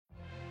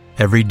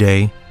Every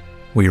day,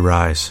 we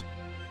rise,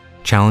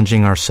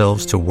 challenging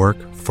ourselves to work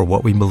for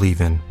what we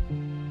believe in.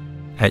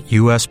 At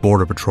U.S.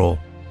 Border Patrol,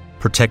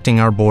 protecting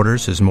our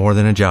borders is more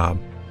than a job.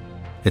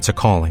 It's a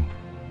calling.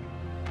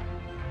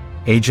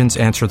 Agents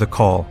answer the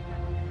call,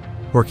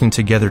 working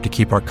together to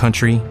keep our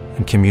country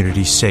and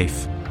communities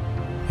safe.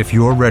 If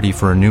you are ready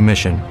for a new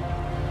mission,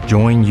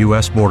 join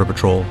U.S. Border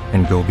Patrol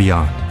and go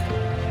beyond.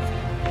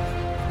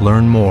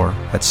 Learn more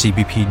at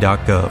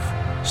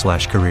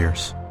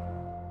cbp.gov/careers.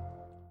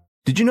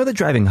 Did you know that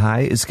driving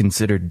high is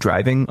considered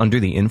driving under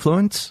the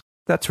influence?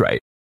 That's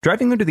right.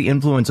 Driving under the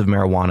influence of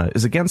marijuana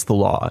is against the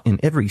law in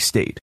every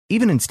state,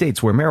 even in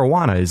states where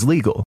marijuana is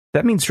legal.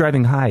 That means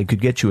driving high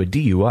could get you a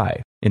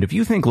DUI. And if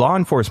you think law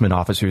enforcement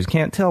officers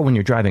can't tell when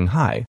you're driving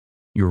high,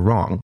 you're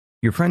wrong.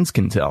 Your friends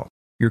can tell.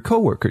 Your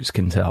coworkers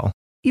can tell.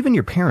 Even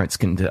your parents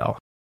can tell.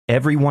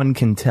 Everyone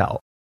can tell.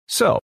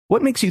 So,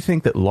 what makes you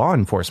think that law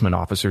enforcement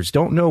officers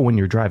don't know when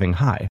you're driving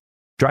high?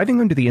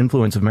 Driving under the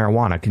influence of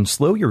marijuana can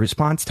slow your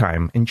response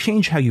time and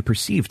change how you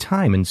perceive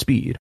time and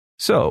speed.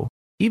 So,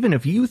 even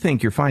if you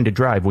think you're fine to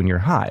drive when you're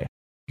high,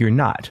 you're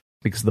not,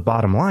 because the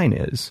bottom line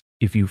is,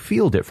 if you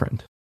feel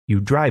different,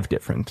 you drive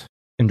different.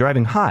 And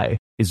driving high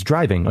is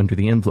driving under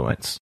the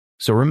influence.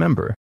 So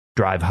remember,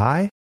 drive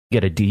high,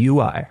 get a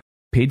DUI.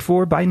 Paid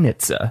for by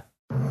NHTSA.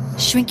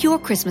 Shrink your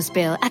Christmas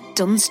bill at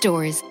Dunnes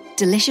Stores.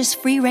 Delicious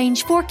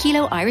free-range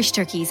 4-kilo Irish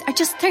turkeys are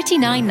just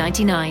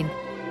 $39.99.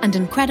 And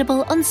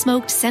incredible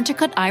unsmoked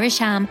centre-cut Irish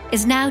ham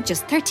is now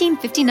just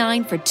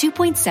 $13.59 for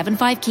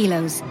 2.75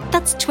 kilos.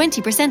 That's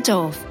 20%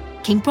 off.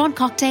 King prawn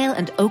cocktail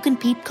and oak and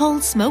peat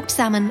cold smoked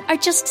salmon are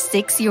just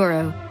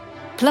 €6.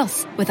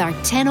 Plus, with our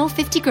 10 off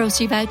 50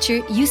 grocery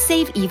voucher, you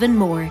save even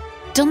more.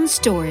 Dunnes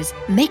Stores.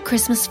 Make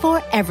Christmas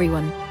for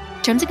everyone.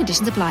 Terms and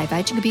conditions apply.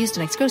 Voucher can be used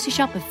at next grocery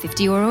shop of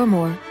 €50 or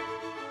more.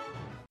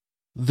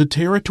 The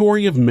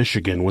territory of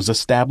Michigan was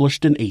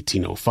established in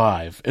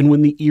 1805, and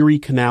when the Erie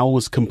Canal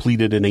was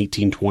completed in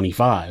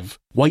 1825,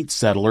 white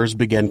settlers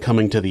began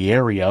coming to the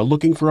area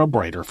looking for a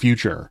brighter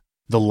future.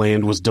 The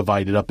land was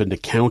divided up into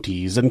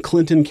counties, and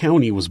Clinton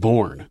County was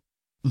born.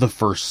 The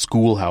first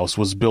schoolhouse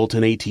was built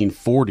in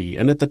 1840,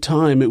 and at the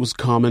time it was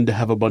common to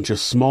have a bunch of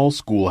small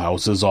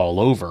schoolhouses all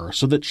over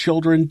so that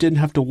children didn't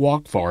have to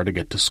walk far to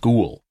get to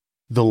school.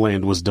 The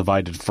land was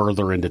divided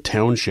further into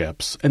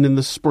townships, and in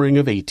the spring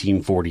of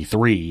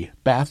 1843,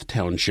 Bath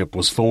Township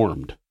was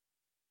formed.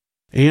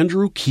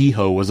 Andrew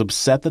Kehoe was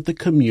upset that the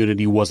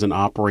community wasn't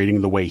operating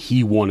the way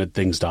he wanted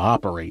things to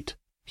operate.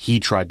 He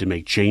tried to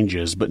make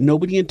changes, but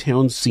nobody in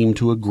town seemed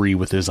to agree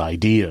with his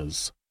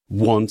ideas.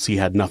 Once he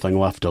had nothing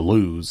left to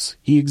lose,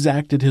 he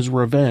exacted his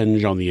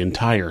revenge on the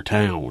entire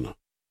town.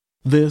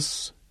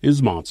 This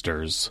is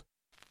Monsters.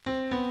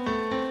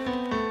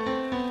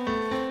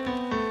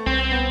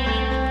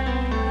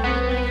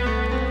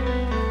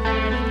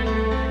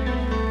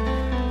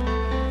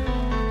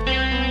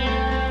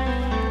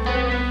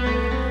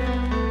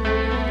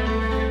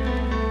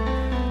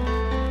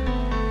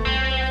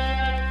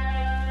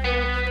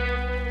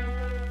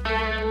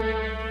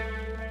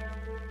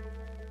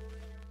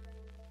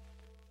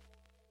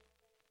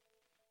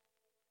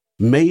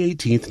 May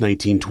 18,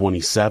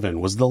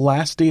 1927 was the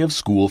last day of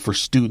school for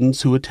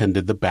students who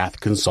attended the Bath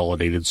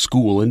Consolidated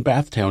School in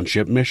Bath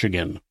Township,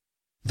 Michigan.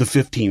 The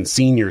 15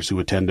 seniors who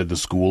attended the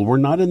school were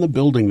not in the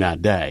building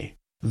that day.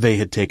 They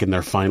had taken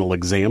their final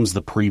exams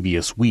the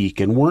previous week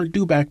and weren't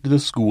due back to the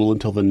school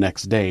until the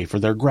next day for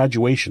their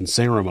graduation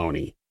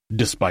ceremony.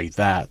 Despite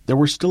that, there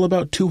were still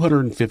about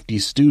 250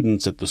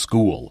 students at the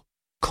school.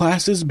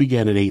 Classes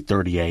began at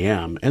 8:30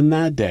 a.m., and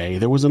that day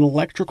there was an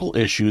electrical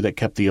issue that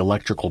kept the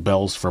electrical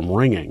bells from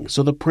ringing,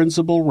 so the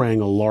principal rang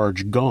a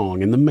large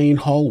gong in the main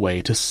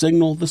hallway to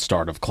signal the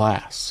start of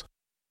class.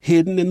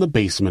 Hidden in the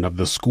basement of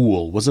the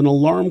school was an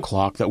alarm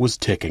clock that was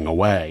ticking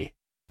away.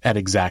 At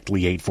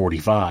exactly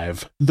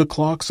 8:45, the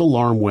clock's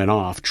alarm went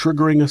off,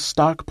 triggering a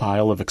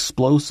stockpile of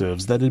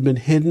explosives that had been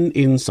hidden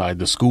inside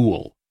the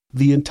school.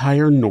 The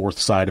entire north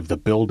side of the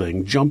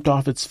building jumped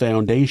off its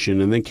foundation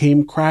and then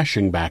came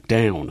crashing back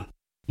down.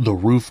 The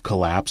roof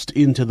collapsed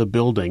into the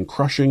building,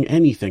 crushing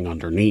anything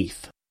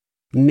underneath.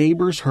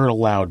 Neighbors heard a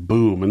loud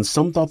boom, and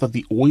some thought that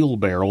the oil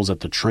barrels at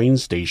the train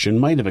station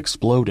might have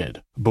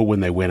exploded. But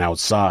when they went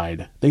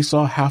outside, they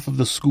saw half of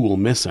the school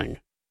missing.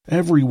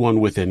 Everyone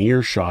within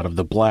earshot of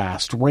the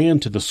blast ran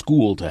to the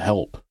school to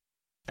help.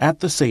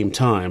 At the same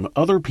time,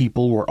 other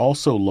people were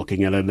also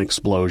looking at an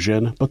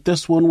explosion, but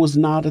this one was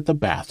not at the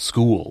Bath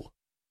School.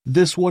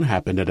 This one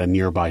happened at a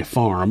nearby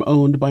farm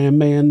owned by a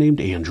man named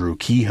Andrew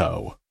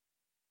Kehoe.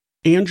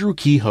 Andrew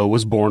Kehoe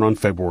was born on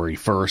February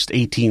 1,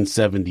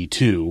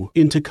 1872,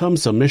 in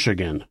Tecumseh,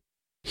 Michigan.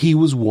 He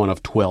was one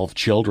of 12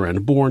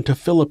 children born to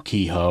Philip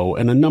Kehoe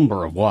and a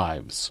number of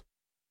wives.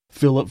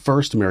 Philip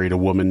first married a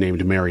woman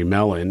named Mary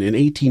Mellon in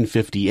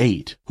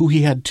 1858, who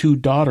he had 2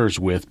 daughters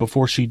with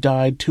before she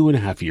died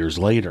 2.5 years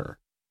later.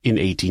 In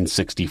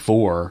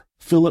 1864,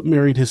 Philip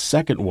married his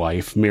second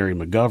wife, Mary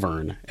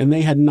McGovern, and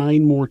they had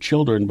 9 more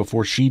children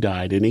before she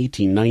died in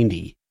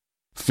 1890.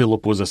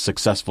 Philip was a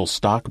successful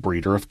stock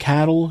breeder of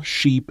cattle,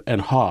 sheep,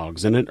 and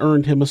hogs, and it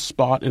earned him a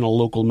spot in a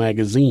local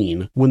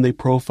magazine when they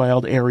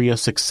profiled area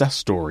success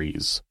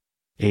stories.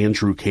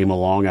 Andrew came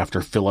along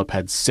after Philip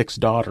had 6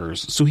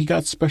 daughters, so he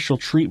got special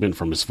treatment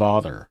from his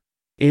father.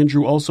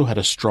 Andrew also had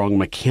a strong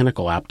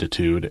mechanical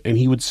aptitude, and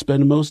he would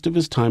spend most of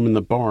his time in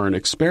the barn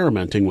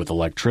experimenting with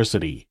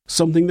electricity,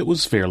 something that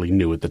was fairly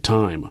new at the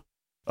time.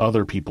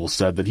 Other people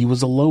said that he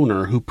was a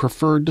loner who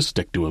preferred to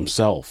stick to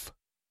himself.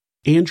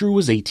 Andrew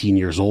was 18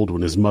 years old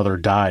when his mother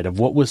died of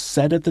what was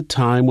said at the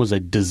time was a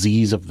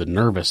disease of the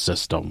nervous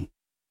system.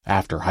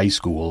 After high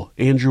school,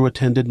 Andrew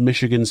attended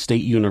Michigan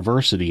State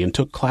University and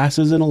took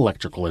classes in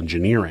electrical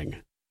engineering.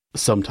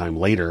 Sometime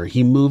later,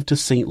 he moved to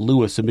St.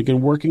 Louis and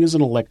began working as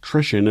an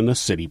electrician in a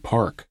city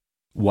park.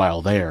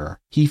 While there,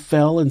 he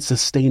fell and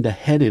sustained a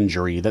head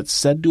injury that's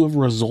said to have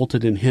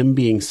resulted in him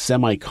being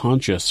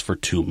semi-conscious for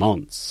 2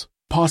 months.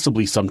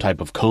 Possibly some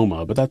type of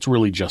coma, but that's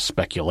really just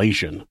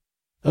speculation.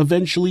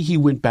 Eventually, he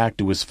went back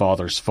to his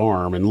father's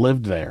farm and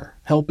lived there,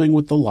 helping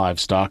with the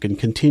livestock and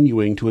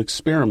continuing to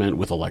experiment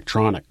with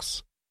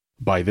electronics.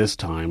 By this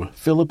time,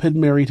 Philip had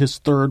married his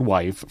 3rd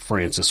wife,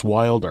 Frances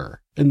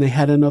Wilder, and they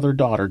had another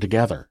daughter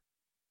together.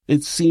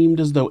 It seemed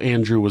as though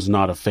Andrew was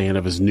not a fan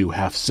of his new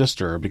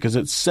half-sister because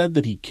it said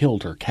that he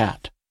killed her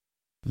cat.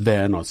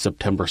 Then, on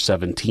September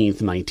 17,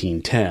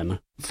 1910,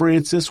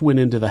 Frances went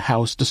into the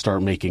house to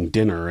start making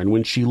dinner, and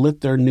when she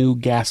lit their new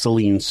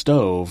gasoline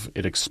stove,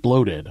 it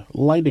exploded,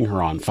 lighting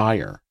her on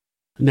fire.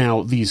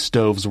 Now, these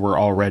stoves were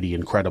already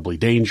incredibly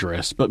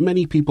dangerous, but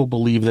many people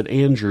believe that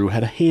Andrew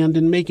had a hand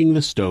in making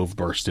the stove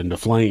burst into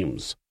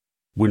flames.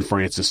 When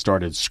Frances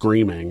started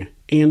screaming,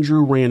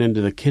 Andrew ran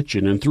into the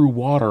kitchen and threw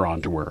water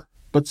onto her,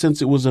 but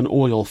since it was an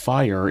oil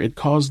fire, it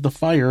caused the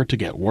fire to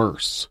get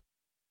worse.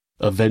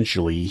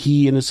 Eventually,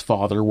 he and his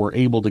father were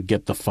able to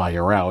get the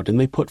fire out, and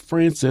they put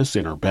Frances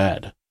in her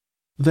bed.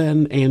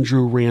 Then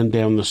Andrew ran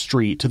down the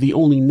street to the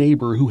only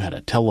neighbor who had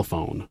a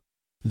telephone.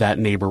 That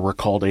neighbor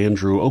recalled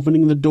Andrew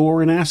opening the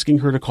door and asking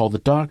her to call the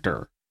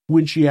doctor.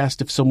 When she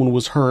asked if someone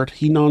was hurt,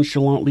 he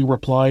nonchalantly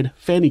replied,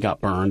 "Fanny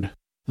got burned."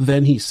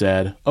 Then he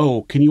said,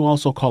 "Oh, can you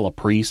also call a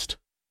priest?"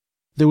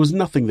 There was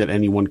nothing that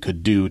anyone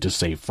could do to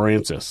save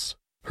Frances.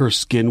 Her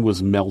skin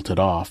was melted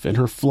off, and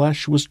her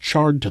flesh was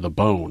charred to the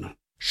bone.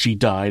 She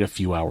died a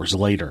few hours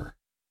later.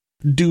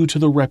 Due to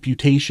the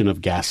reputation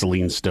of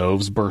gasoline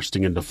stoves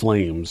bursting into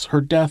flames,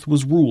 her death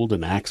was ruled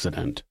an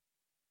accident.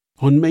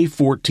 On May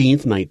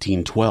 14,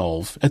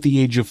 1912, at the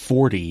age of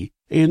 40,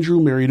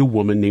 Andrew married a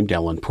woman named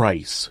Ellen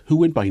Price, who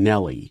went by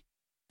Nellie.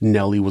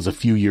 Nellie was a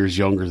few years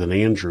younger than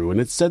Andrew,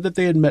 and it said that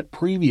they had met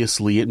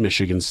previously at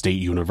Michigan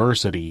State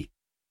University.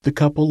 The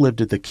couple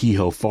lived at the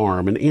Kehoe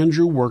farm, and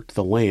Andrew worked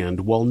the land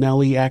while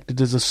Nellie acted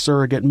as a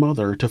surrogate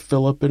mother to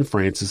Philip and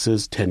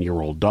Frances's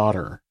 10-year-old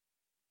daughter.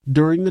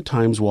 During the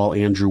times while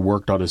Andrew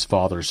worked on his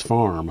father's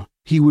farm,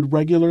 he would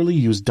regularly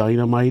use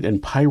dynamite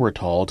and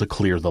pyritol to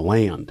clear the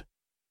land.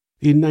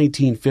 In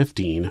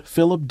 1915,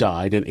 Philip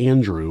died, and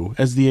Andrew,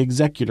 as the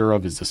executor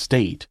of his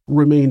estate,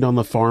 remained on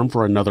the farm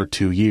for another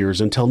 2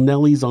 years until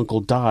Nellie's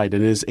uncle died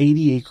and his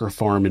 80-acre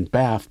farm in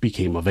Bath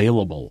became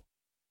available.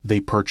 They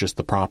purchased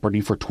the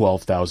property for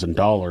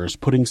 $12,000,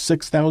 putting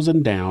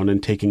 $6,000 down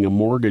and taking a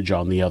mortgage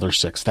on the other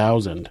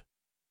 $6,000.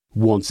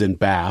 Once in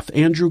Bath,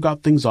 Andrew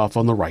got things off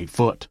on the right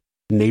foot.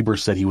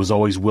 Neighbors said he was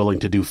always willing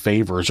to do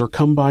favors or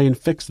come by and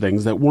fix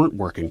things that weren't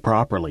working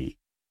properly.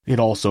 It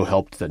also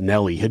helped that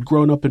Nellie had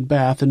grown up in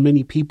Bath and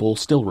many people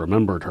still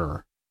remembered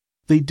her.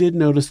 They did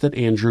notice that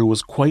Andrew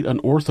was quite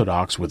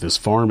unorthodox with his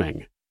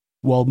farming.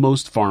 While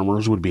most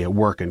farmers would be at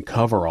work in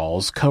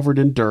coveralls covered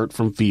in dirt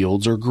from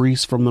fields or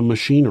grease from the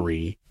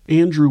machinery,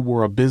 Andrew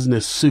wore a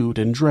business suit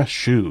and dress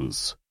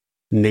shoes.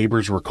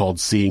 Neighbors recalled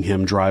seeing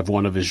him drive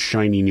one of his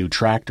shiny new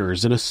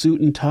tractors in a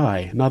suit and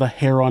tie, not a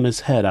hair on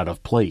his head out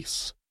of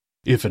place.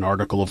 If an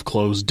article of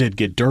clothes did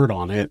get dirt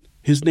on it,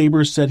 his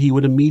neighbors said he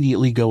would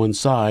immediately go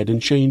inside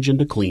and change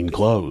into clean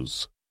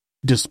clothes.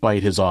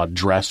 Despite his odd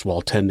dress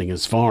while tending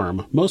his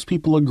farm, most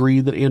people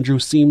agreed that Andrew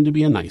seemed to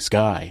be a nice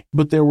guy,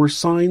 but there were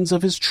signs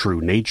of his true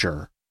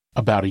nature.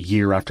 About a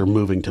year after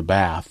moving to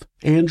Bath,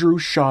 Andrew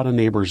shot a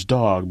neighbor's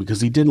dog because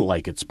he didn't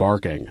like its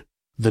barking.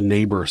 The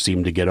neighbor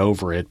seemed to get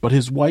over it, but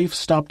his wife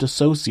stopped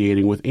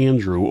associating with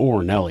Andrew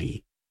or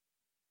Nellie.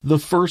 The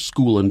first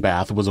school in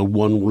Bath was a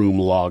one-room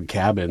log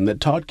cabin that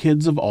taught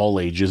kids of all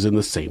ages in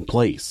the same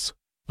place.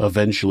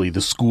 Eventually,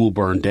 the school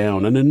burned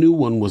down and a new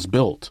one was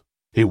built.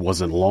 It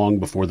wasn't long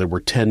before there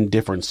were 10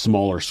 different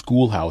smaller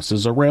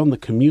schoolhouses around the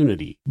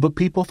community, but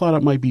people thought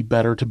it might be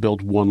better to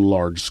build one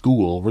large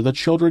school where the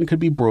children could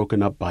be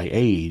broken up by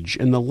age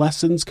and the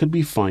lessons could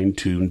be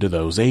fine-tuned to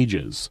those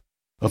ages.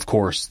 Of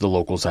course, the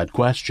locals had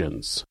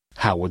questions.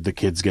 How would the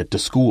kids get to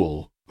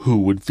school?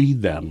 Who would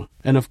feed them?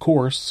 And of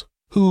course,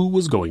 who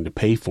was going to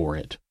pay for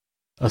it?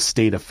 A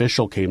state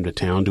official came to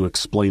town to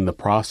explain the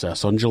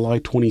process on July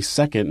 22,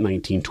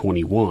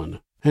 1921,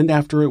 and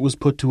after it was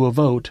put to a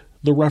vote,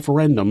 the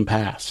referendum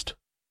passed.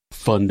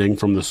 Funding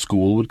from the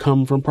school would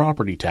come from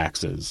property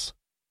taxes.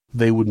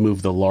 They would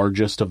move the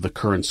largest of the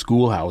current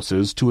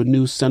schoolhouses to a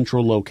new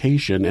central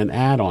location and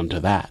add on to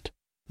that.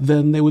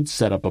 Then they would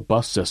set up a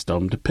bus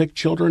system to pick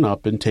children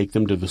up and take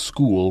them to the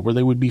school where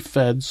they would be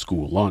fed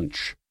school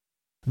lunch.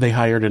 They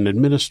hired an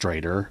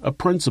administrator, a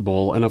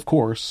principal, and of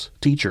course,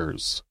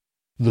 teachers.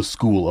 The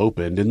school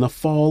opened in the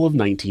fall of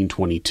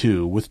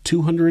 1922 with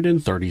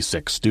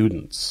 236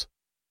 students.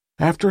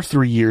 After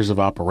 3 years of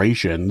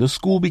operation, the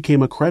school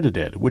became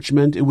accredited, which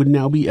meant it would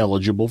now be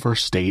eligible for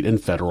state and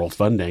federal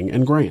funding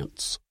and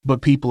grants.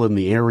 But people in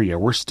the area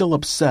were still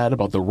upset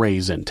about the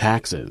raise in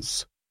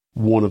taxes.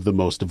 One of the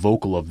most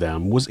vocal of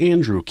them was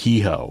Andrew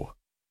Kehoe.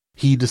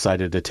 He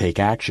decided to take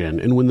action,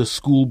 and when the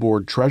school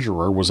board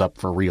treasurer was up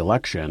for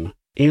re-election,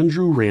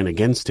 Andrew ran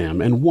against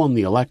him and won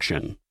the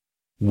election.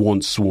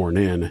 Once sworn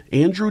in,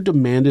 Andrew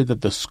demanded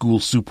that the school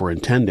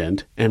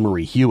superintendent,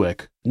 Emory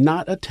Hewick,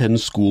 not attend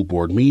school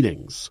board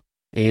meetings.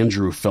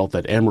 Andrew felt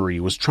that Emory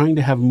was trying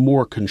to have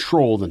more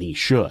control than he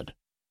should.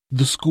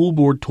 The school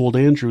board told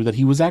Andrew that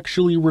he was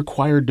actually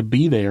required to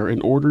be there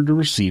in order to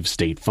receive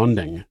state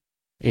funding.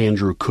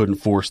 Andrew couldn't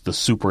force the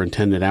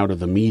superintendent out of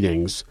the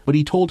meetings, but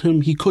he told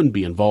him he couldn't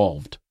be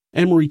involved.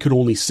 Emory could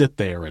only sit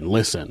there and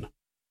listen.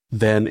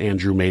 Then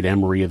Andrew made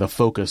Emory the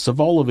focus of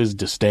all of his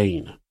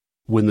disdain.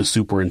 When the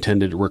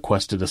superintendent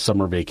requested a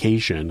summer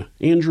vacation,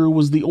 Andrew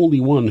was the only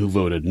one who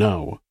voted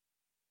no.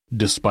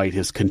 Despite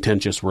his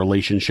contentious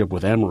relationship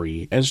with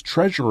Emory, as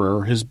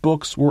treasurer his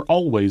books were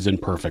always in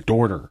perfect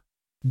order.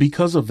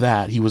 Because of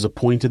that, he was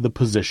appointed the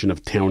position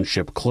of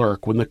township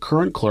clerk when the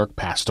current clerk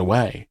passed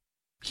away.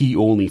 He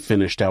only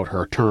finished out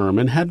her term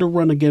and had to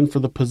run again for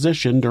the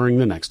position during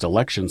the next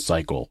election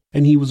cycle,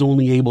 and he was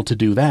only able to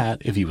do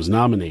that if he was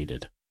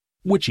nominated.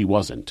 Which he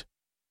wasn't.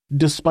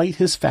 Despite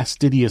his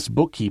fastidious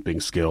bookkeeping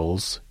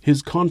skills,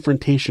 his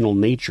confrontational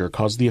nature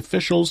caused the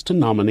officials to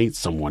nominate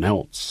someone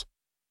else.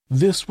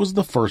 This was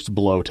the first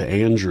blow to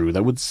Andrew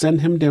that would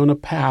send him down a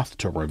path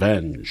to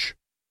revenge.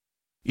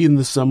 In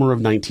the summer of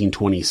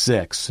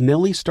 1926,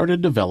 Nellie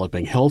started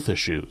developing health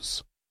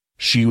issues.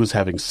 She was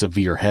having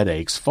severe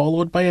headaches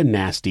followed by a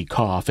nasty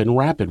cough and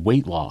rapid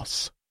weight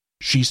loss.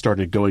 She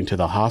started going to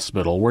the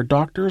hospital where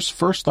doctors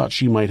first thought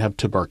she might have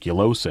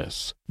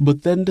tuberculosis,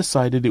 but then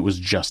decided it was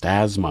just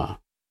asthma.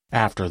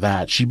 After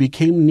that, she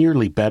became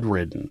nearly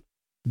bedridden.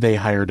 They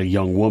hired a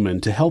young woman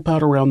to help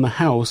out around the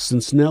house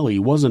since Nellie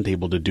wasn't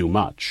able to do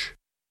much.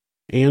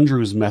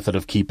 Andrew's method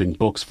of keeping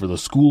books for the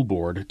school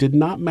board did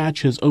not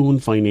match his own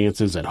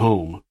finances at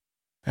home.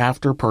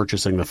 After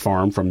purchasing the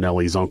farm from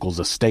Nellie's uncle's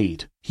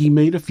estate, he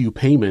made a few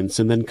payments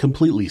and then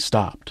completely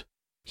stopped.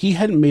 He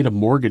hadn't made a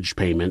mortgage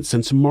payment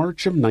since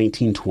March of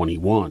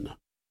 1921.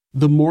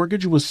 The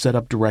mortgage was set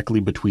up directly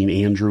between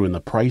Andrew and the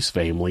Price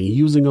family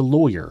using a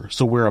lawyer,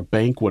 so where a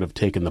bank would have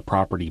taken the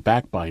property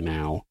back by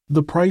now,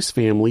 the Price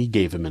family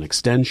gave him an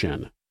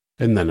extension,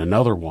 and then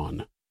another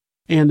one,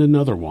 and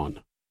another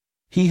one.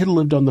 He had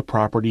lived on the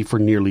property for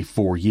nearly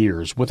 4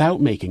 years without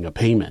making a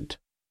payment.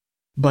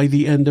 By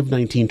the end of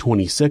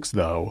 1926,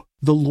 though,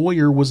 the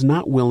lawyer was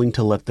not willing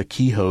to let the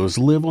Kehoes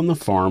live on the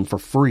farm for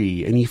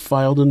free, and he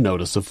filed a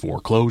notice of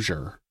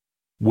foreclosure.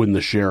 When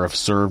the sheriff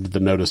served the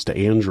notice to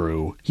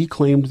Andrew, he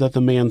claimed that the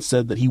man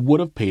said that he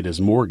would have paid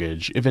his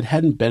mortgage if it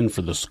hadn't been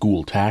for the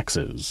school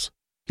taxes.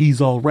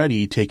 He's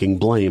already taking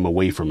blame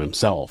away from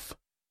himself.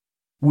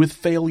 With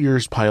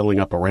failures piling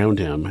up around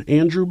him,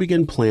 Andrew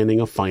began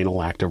planning a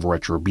final act of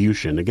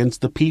retribution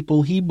against the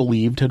people he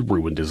believed had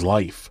ruined his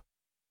life.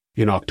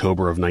 In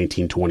October of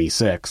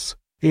 1926,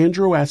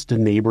 Andrew asked a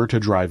neighbor to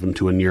drive him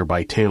to a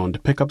nearby town to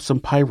pick up some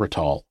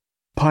pyritol.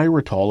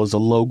 Pyritol is a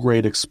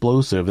low-grade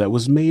explosive that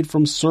was made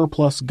from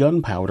surplus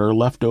gunpowder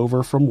left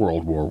over from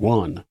World War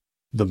I.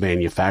 The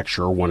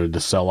manufacturer wanted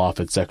to sell off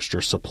its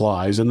extra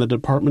supplies, and the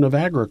Department of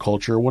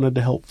Agriculture wanted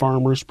to help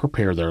farmers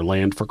prepare their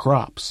land for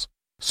crops.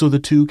 So the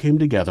two came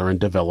together and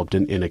developed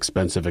an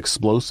inexpensive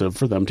explosive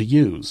for them to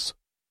use.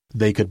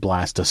 They could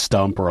blast a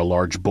stump or a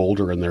large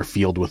boulder in their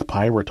field with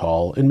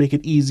pyritol and make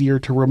it easier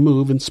to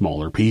remove in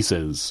smaller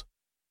pieces.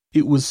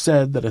 It was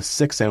said that a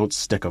 6-ounce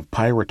stick of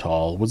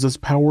pyritol was as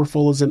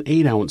powerful as an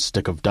 8-ounce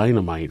stick of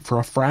dynamite for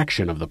a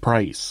fraction of the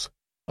price.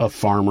 A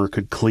farmer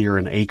could clear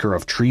an acre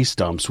of tree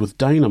stumps with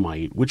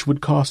dynamite, which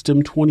would cost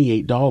him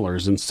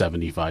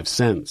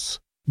 $28.75,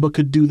 but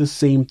could do the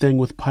same thing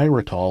with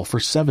pyritol for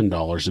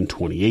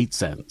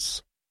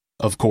 $7.28.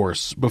 Of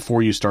course,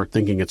 before you start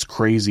thinking it's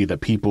crazy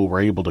that people were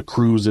able to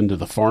cruise into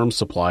the farm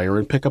supplier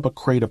and pick up a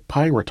crate of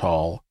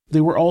pyritol, they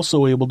were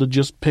also able to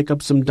just pick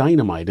up some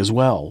dynamite as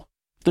well.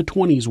 The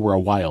 20s were a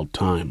wild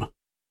time.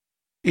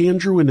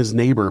 Andrew and his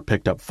neighbor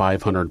picked up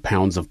 500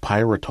 pounds of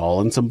pyritol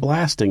and some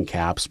blasting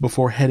caps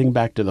before heading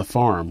back to the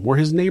farm, where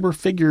his neighbor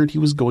figured he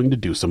was going to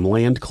do some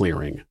land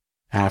clearing.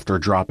 After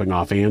dropping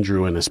off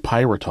Andrew and his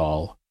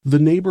pyritol, the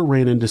neighbor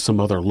ran into some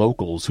other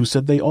locals who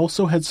said they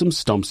also had some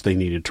stumps they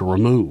needed to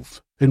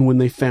remove, and when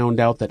they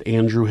found out that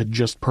Andrew had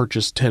just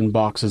purchased 10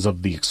 boxes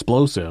of the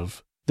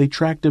explosive, they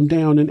tracked him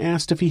down and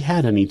asked if he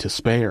had any to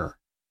spare.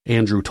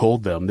 Andrew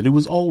told them that it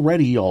was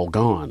already all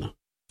gone.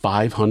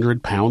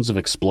 500 pounds of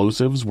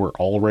explosives were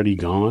already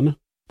gone?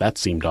 That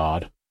seemed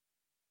odd.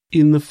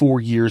 In the 4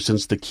 years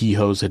since the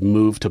Kehoes had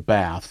moved to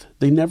Bath,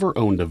 they never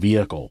owned a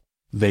vehicle.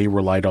 They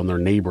relied on their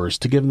neighbors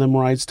to give them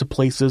rides to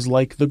places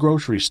like the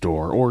grocery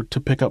store or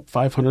to pick up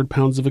 500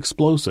 pounds of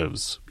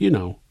explosives.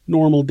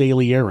 Normal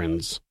daily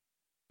errands.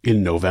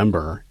 In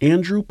November,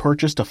 Andrew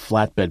purchased a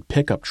flatbed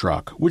pickup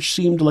truck, which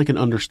seemed like an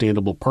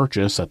understandable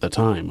purchase at the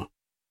time.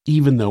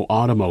 Even though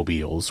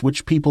automobiles,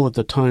 which people at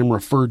the time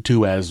referred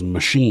to as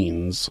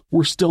machines,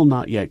 were still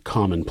not yet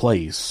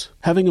commonplace,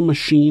 having a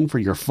machine for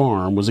your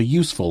farm was a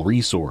useful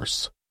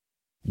resource.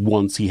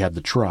 Once he had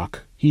the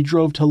truck, he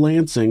drove to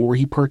Lansing where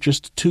he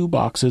purchased 2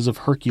 boxes of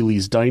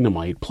Hercules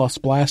dynamite plus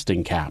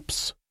blasting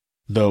caps.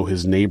 Though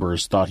his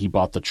neighbors thought he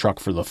bought the truck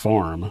for the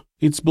farm,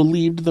 it's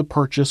believed the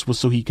purchase was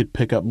so he could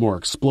pick up more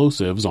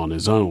explosives on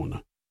his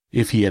own.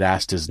 If he had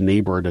asked his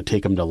neighbor to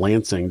take him to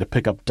Lansing to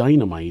pick up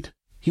dynamite,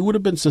 he would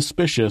have been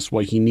suspicious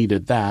why he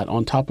needed that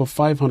on top of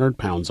 500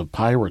 pounds of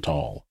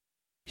pyritol.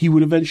 He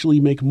would eventually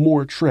make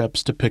more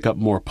trips to pick up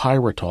more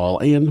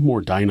pyritol and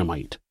more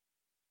dynamite.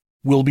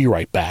 We'll be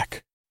right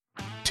back.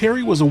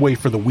 Terry was away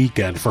for the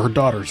weekend for her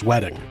daughter's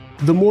wedding.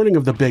 The morning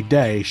of the big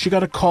day, she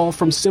got a call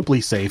from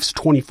SimpliSafe's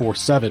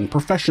 24/7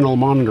 professional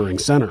monitoring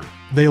center.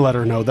 They let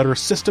her know that her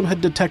system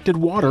had detected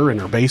water in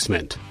her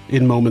basement.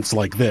 In moments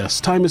like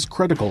this, time is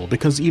critical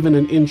because even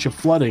an inch of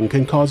flooding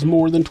can cause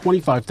more than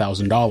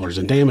 $25,000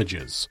 in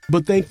damages.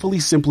 But thankfully,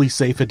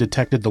 SimpliSafe had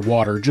detected the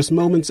water just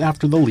moments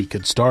after the leak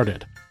had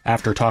started.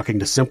 After talking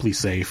to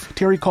SimpliSafe,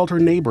 Terry called her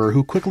neighbor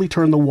who quickly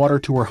turned the water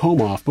to her home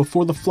off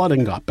before the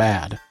flooding got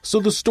bad. So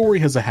the story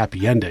has a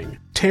happy ending.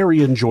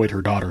 Terry enjoyed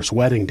her daughter's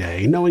wedding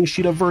day, knowing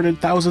she'd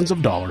averted thousands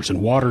of dollars in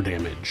water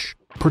damage.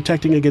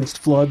 Protecting against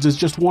floods is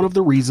just one of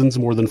the reasons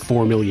more than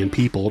 4 million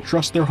people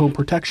trust their home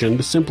protection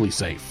to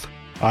SimpliSafe.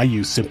 I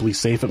use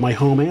SimpliSafe at my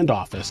home and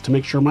office to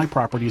make sure my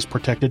property is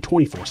protected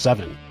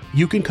 24/7.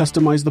 You can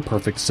customize the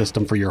perfect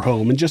system for your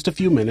home in just a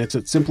few minutes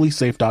at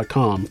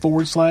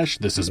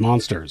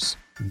simplisafe.com/thisismonsters.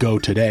 Go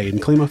today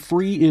and claim a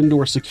free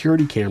indoor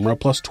security camera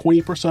plus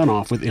 20%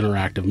 off with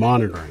interactive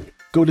monitoring.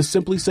 Go to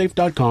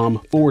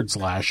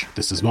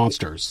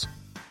simplisafe.com/thisismonsters.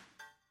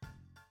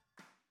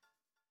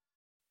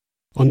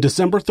 On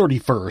December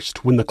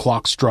 31st, when the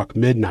clock struck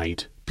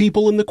midnight,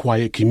 people in the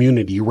quiet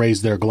community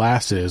raised their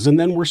glasses and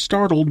then were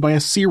startled by a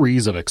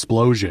series of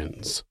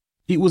explosions.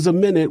 It was a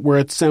minute where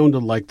it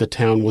sounded like the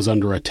town was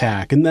under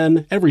attack, and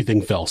then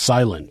everything fell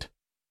silent.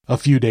 A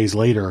few days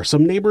later,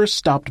 some neighbors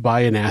stopped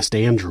by and asked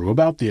Andrew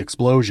about the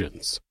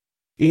explosions.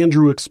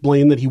 Andrew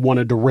explained that he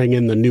wanted to ring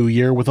in the new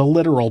year with a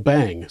literal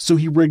bang, so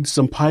he rigged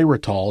some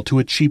pyritol to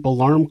a cheap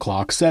alarm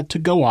clock set to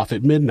go off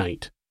at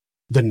midnight.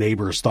 The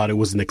neighbors thought it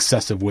was an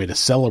excessive way to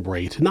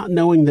celebrate, not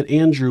knowing that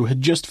Andrew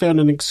had just found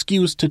an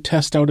excuse to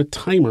test out a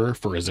timer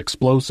for his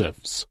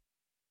explosives.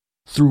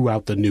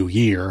 Throughout the new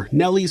year,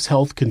 Nellie's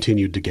health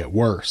continued to get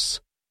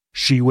worse.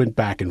 She went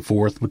back and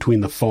forth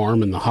between the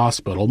farm and the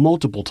hospital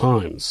multiple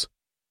times.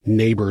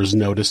 Neighbors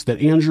noticed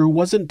that Andrew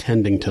wasn't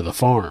tending to the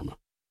farm.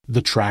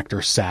 The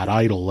tractor sat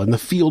idle and the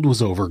field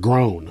was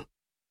overgrown.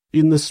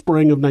 In the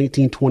spring of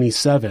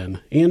 1927,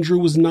 Andrew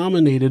was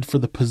nominated for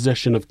the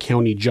position of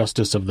County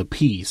Justice of the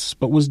Peace,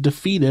 but was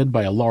defeated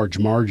by a large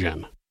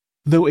margin.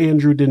 Though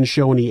Andrew didn't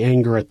show any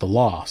anger at the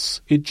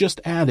loss, it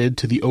just added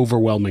to the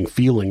overwhelming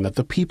feeling that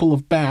the people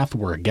of Bath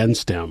were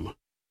against him.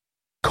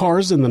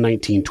 Cars in the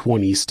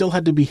 1920s still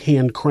had to be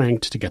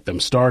hand-cranked to get them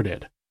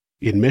started.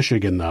 In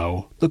Michigan,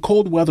 though, the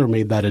cold weather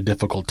made that a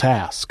difficult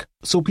task,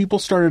 so people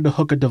started to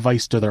hook a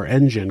device to their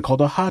engine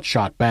called a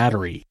hotshot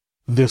battery.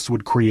 This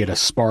would create a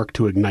spark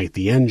to ignite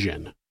the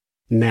engine.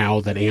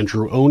 Now that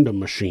Andrew owned a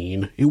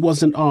machine, it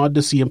wasn't odd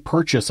to see him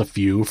purchase a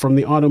few from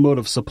the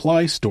automotive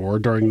supply store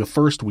during the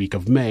first week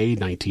of May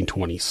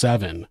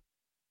 1927.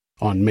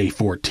 On May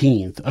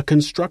 14th, a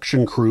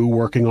construction crew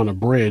working on a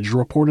bridge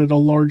reported a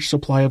large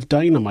supply of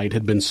dynamite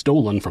had been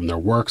stolen from their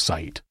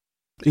worksite.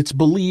 It's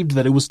believed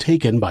that it was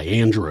taken by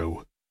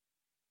Andrew.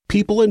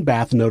 People in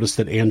Bath noticed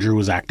that Andrew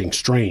was acting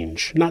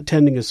strange, not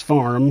tending his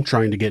farm,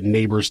 trying to get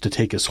neighbors to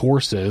take his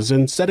horses,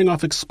 and setting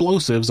off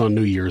explosives on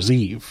New Year's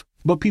Eve.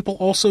 But people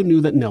also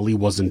knew that Nellie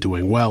wasn't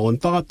doing well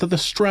and thought that the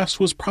stress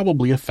was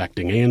probably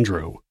affecting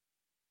Andrew.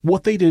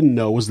 What they didn't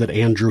know was that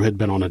Andrew had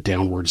been on a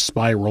downward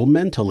spiral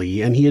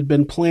mentally, and he had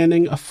been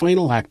planning a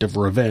final act of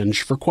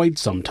revenge for quite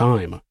some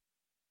time.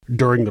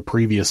 During the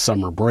previous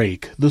summer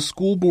break, the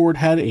school board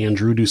had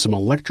Andrew do some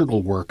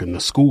electrical work in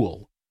the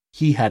school.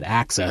 He had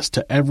access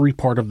to every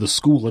part of the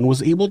school and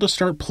was able to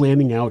start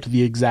planning out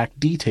the exact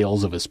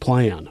details of his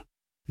plan.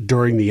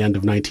 During the end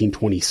of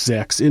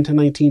 1926 into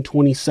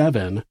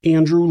 1927,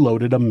 Andrew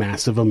loaded a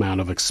massive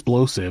amount of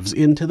explosives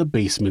into the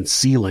basement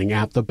ceiling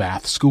at the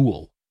Bath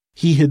School.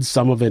 He hid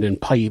some of it in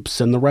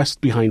pipes and the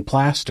rest behind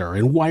plaster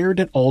and wired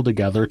it all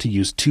together to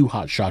use 2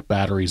 hotshot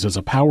batteries as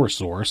a power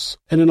source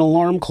and an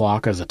alarm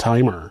clock as a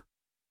timer.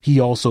 He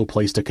also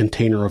placed a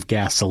container of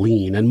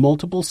gasoline and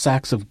multiple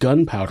sacks of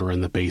gunpowder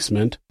in the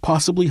basement,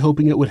 possibly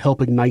hoping it would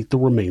help ignite the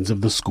remains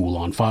of the school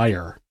on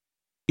fire.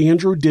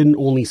 Andrew didn't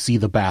only see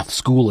the Bath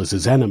School as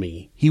his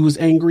enemy, he was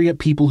angry at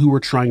people who were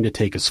trying to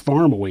take his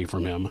farm away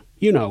from him.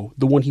 The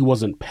one he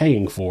wasn't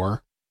paying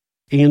for.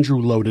 Andrew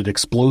loaded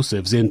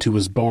explosives into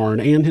his barn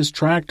and his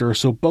tractor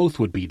so both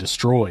would be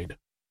destroyed.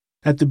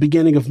 At the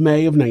beginning of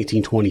May of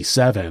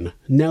 1927,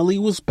 Nellie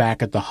was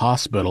back at the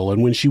hospital,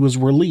 and when she was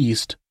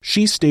released,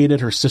 she stayed at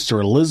her sister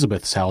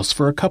Elizabeth's house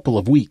for a couple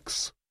of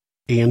weeks.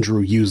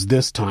 Andrew used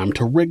this time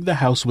to rig the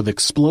house with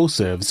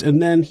explosives, and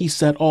then he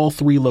set all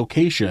 3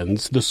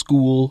 locations, the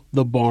school,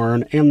 the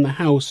barn, and the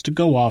house, to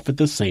go off at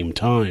the same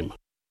time.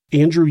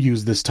 Andrew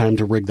used this time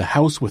to rig the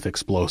house with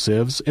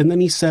explosives, and then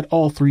he set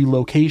all 3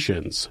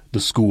 locations, the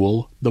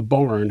school, the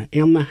barn,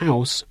 and the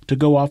house, to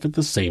go off at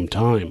the same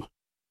time.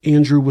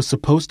 Andrew was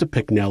supposed to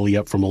pick Nellie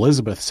up from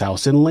Elizabeth's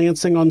house in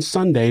Lansing on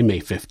Sunday, May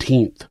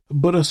 15th,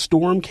 but a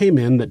storm came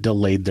in that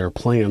delayed their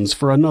plans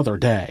for another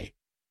day.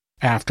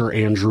 After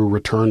Andrew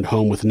returned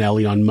home with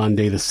Nellie on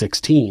Monday the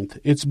 16th,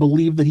 it's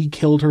believed that he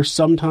killed her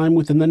sometime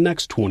within the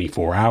next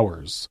 24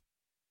 hours.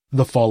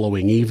 The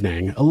following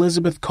evening,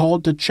 Elizabeth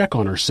called to check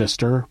on her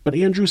sister, but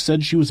Andrew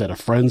said she was at a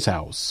friend's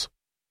house.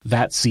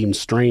 That seemed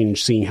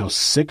strange seeing how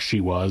sick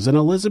she was, and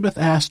Elizabeth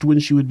asked when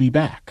she would be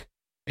back.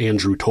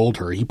 Andrew told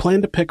her he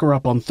planned to pick her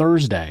up on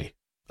Thursday.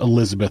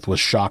 Elizabeth was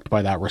shocked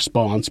by that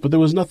response, but there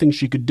was nothing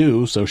she could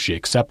do, so she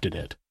accepted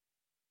it.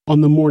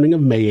 On the morning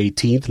of May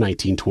 18,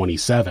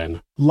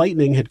 1927,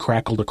 lightning had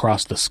crackled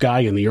across the sky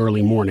in the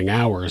early morning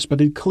hours,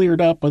 but had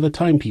cleared up by the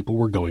time people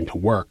were going to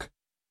work.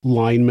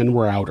 Linemen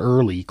were out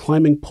early,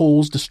 climbing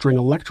poles to string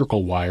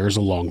electrical wires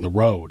along the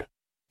road.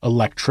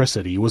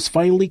 Electricity was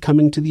finally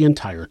coming to the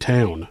entire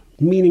town,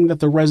 meaning that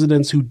the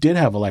residents who did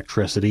have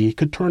electricity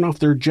could turn off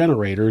their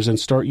generators and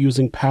start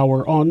using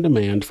power on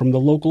demand from the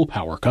local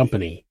power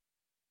company.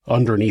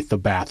 Underneath the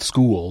Bath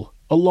School,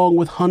 along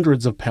with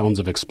hundreds of pounds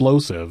of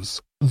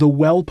explosives, the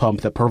well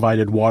pump that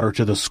provided water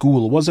to the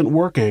school wasn't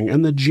working,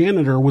 and the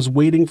janitor was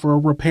waiting for a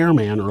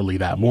repairman early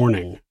that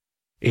morning.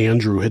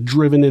 Andrew had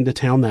driven into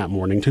town that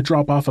morning to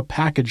drop off a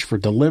package for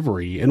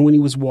delivery, and when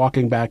he was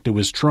walking back to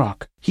his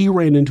truck, he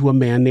ran into a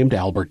man named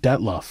Albert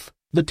Detloff,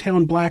 the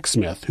town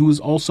blacksmith, who was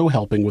also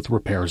helping with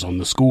repairs on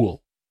the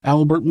school.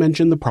 Albert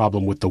mentioned the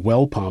problem with the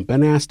well pump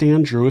and asked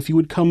Andrew if he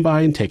would come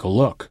by and take a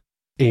look.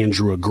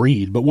 Andrew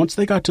agreed, but once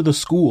they got to the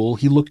school,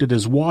 he looked at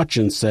his watch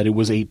and said it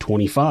was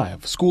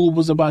 8:25. School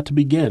was about to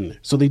begin,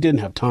 so they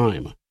didn't have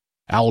time.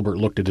 Albert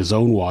looked at his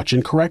own watch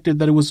and corrected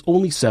that it was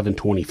only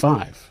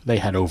 7:25. They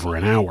had over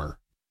an hour.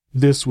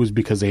 This was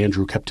because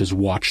Andrew kept his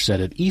watch set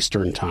at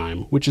Eastern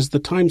Time, which is the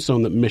time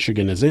zone that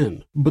Michigan is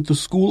in, but the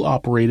school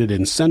operated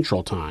in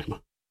Central Time.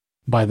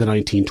 By the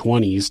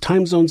 1920s,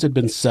 time zones had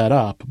been set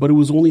up, but it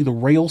was only the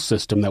rail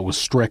system that was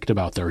strict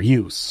about their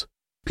use.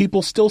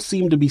 People still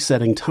seemed to be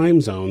setting time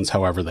zones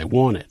however they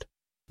wanted.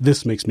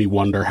 This makes me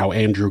wonder how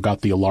Andrew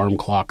got the alarm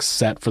clock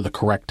set for the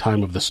correct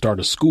time of the start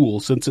of school,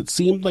 since it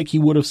seemed like he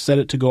would have set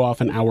it to go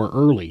off an hour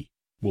early.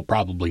 We'll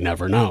probably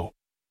never know.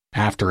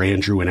 After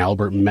Andrew and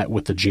Albert met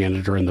with the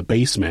janitor in the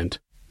basement,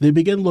 they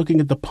began looking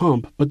at the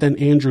pump, but then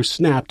Andrew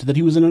snapped that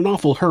he was in an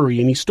awful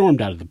hurry and he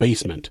stormed out of the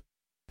basement.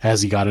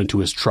 As he got into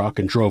his truck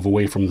and drove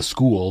away from the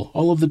school,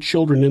 all of the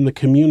children in the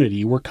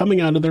community were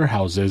coming out of their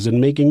houses and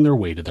making their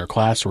way to their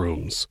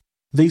classrooms.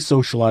 They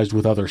socialized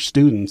with other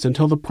students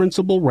until the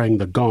principal rang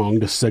the gong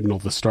to signal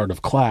the start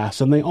of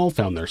class, and they all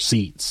found their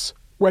seats,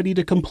 ready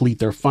to complete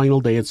their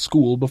final day at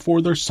school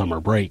before their summer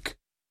break.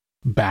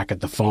 Back at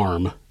the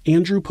farm,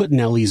 Andrew put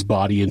Nellie's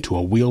body into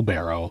a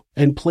wheelbarrow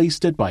and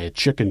placed it by a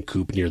chicken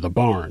coop near the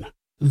barn.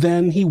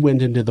 Then he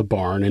went into the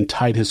barn and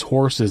tied his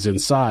horses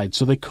inside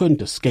so they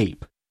couldn't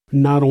escape.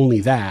 Not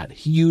only that,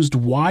 he used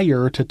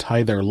wire to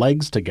tie their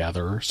legs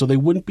together so they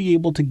wouldn't be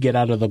able to get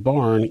out of the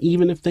barn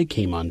even if they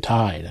came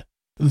untied.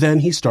 Then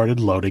he started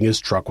loading his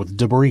truck with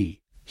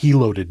debris. He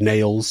loaded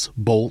nails,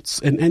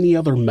 bolts, and any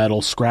other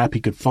metal scrap he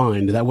could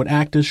find that would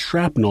act as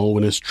shrapnel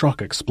when his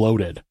truck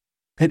exploded.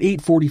 At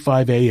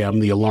 8:45 a.m.,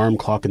 the alarm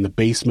clock in the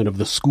basement of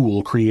the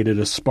school created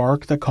a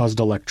spark that caused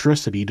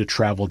electricity to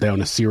travel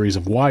down a series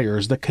of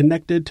wires that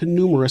connected to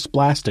numerous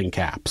blasting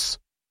caps.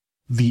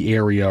 The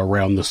area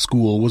around the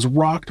school was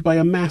rocked by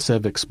a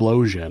massive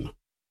explosion.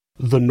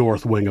 The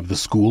north wing of the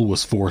school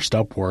was forced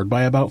upward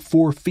by about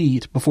 4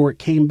 feet before it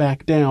came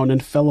back down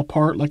and fell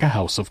apart like a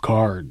house of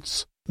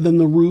cards. Then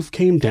the roof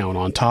came down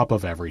on top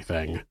of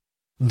everything.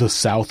 The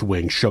south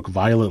wing shook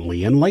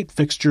violently and light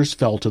fixtures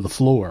fell to the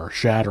floor,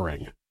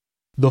 shattering.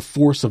 The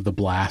force of the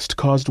blast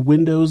caused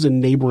windows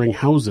in neighboring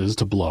houses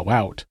to blow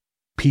out.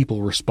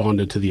 People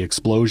responded to the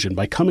explosion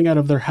by coming out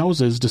of their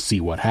houses to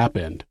see what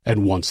happened,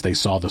 and once they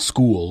saw the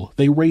school,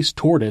 they raced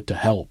toward it to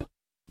help.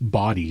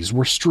 Bodies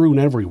were strewn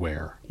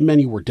everywhere.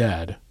 Many were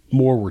dead,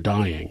 more were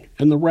dying,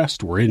 and the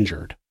rest were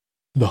injured.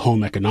 The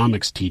home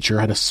economics teacher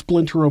had a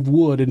splinter of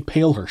wood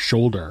impale her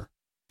shoulder.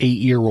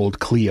 8-year-old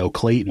Cleo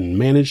Clayton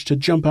managed to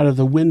jump out of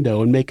the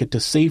window and make it to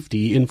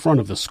safety in front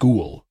of the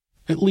school,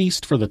 at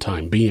least for the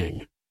time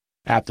being.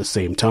 At the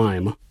same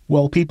time,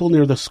 while people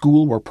near the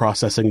school were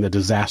processing the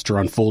disaster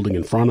unfolding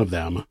in front of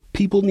them,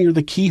 people near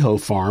the Kehoe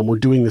farm were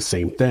doing the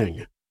same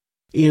thing.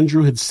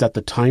 Andrew had set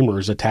the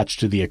timers attached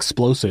to the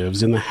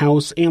explosives in the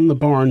house and the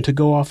barn to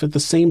go off at the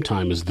same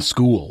time as the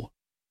school.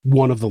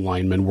 One of the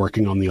linemen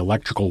working on the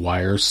electrical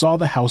wires saw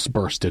the house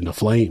burst into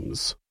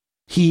flames.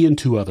 He and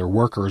 2 other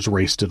workers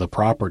raced to the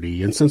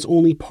property, and since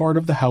only part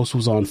of the house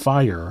was on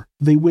fire,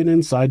 they went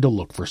inside to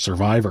look for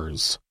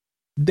survivors.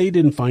 They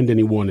didn't find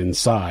anyone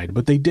inside,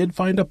 but they did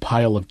find a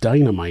pile of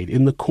dynamite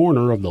in the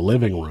corner of the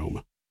living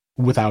room.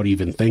 Without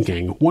even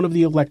thinking, one of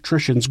the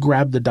electricians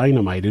grabbed the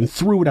dynamite and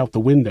threw it out the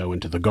window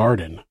into the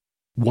garden.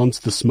 Once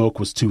the smoke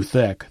was too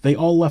thick, they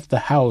all left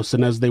the house,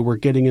 and as they were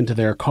getting into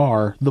their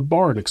car, the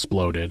barn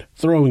exploded,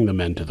 throwing the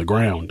men to the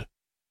ground.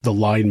 The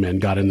linemen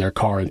got in their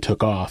car and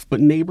took off, but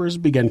neighbors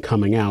began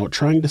coming out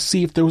trying to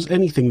see if there was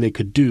anything they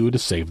could do to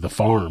save the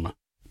farm.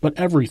 But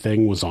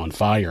everything was on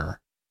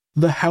fire.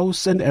 The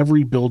house and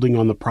every building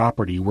on the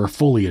property were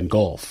fully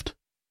engulfed.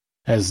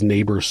 As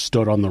neighbors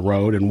stood on the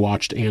road and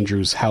watched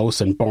Andrew's house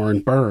and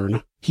barn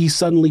burn, he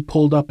suddenly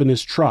pulled up in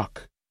his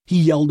truck. He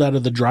yelled out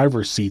of the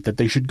driver's seat that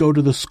they should go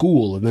to the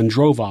school and then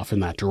drove off in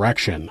that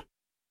direction.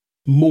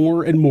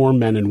 More and more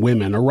men and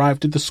women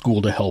arrived at the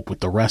school to help with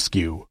the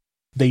rescue.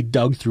 They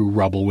dug through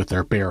rubble with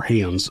their bare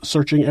hands,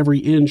 searching every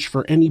inch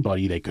for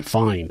anybody they could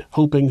find,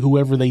 hoping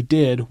whoever they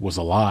did was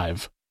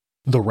alive.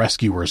 The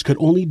rescuers could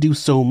only do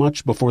so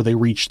much before they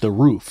reached the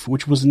roof,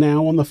 which was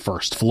now on the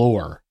first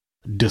floor.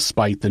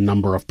 Despite the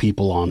number of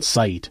people on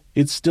site,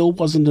 it still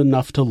wasn't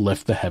enough to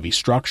lift the heavy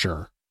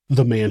structure.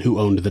 The man who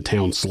owned the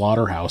town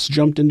slaughterhouse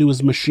jumped into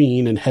his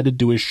machine and headed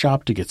to his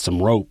shop to get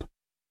some rope.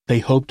 They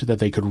hoped that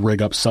they could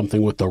rig up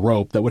something with the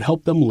rope that would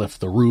help them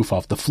lift the roof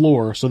off the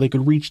floor so they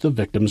could reach the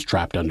victims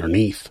trapped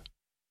underneath.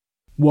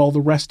 While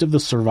the rest of the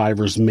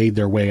survivors made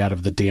their way out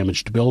of the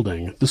damaged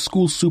building, the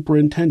school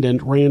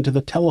superintendent ran to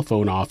the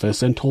telephone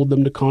office and told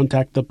them to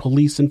contact the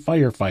police and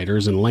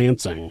firefighters in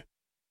Lansing.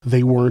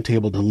 They weren't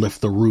able to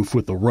lift the roof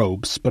with the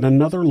ropes, but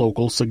another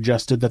local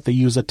suggested that they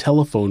use a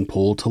telephone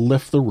pole to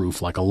lift the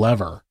roof like a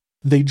lever.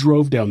 They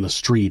drove down the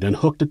street and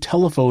hooked a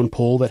telephone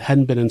pole that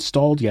hadn't been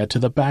installed yet to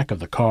the back of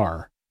the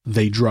car.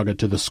 They drug it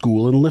to the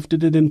school and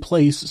lifted it in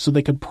place so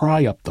they could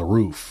pry up the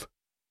roof.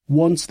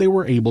 Once they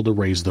were able to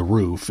raise the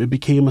roof, it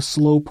became a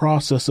slow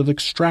process of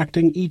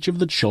extracting each of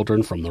the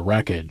children from the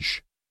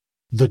wreckage.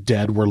 The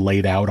dead were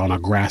laid out on a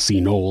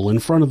grassy knoll in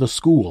front of the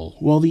school,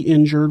 while the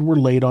injured were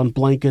laid on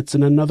blankets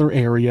in another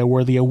area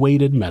where they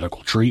awaited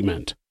medical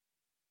treatment.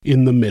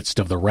 In the midst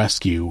of the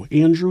rescue,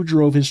 Andrew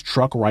drove his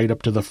truck right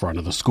up to the front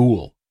of the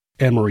school.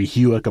 Emery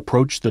Hewick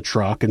approached the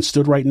truck and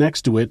stood right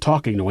next to it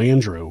talking to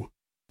Andrew.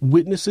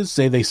 Witnesses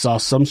say they saw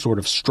some sort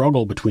of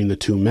struggle between the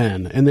 2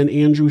 men, and then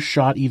Andrew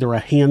shot either a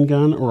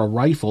handgun or a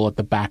rifle at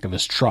the back of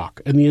his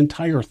truck, and the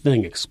entire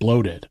thing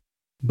exploded.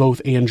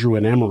 Both Andrew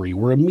and Emery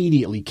were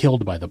immediately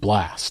killed by the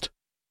blast.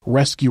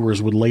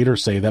 Rescuers would later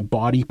say that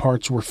body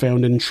parts were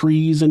found in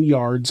trees and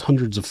yards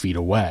hundreds of feet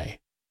away.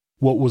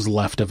 What was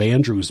left of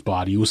Andrew's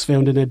body was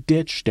found in a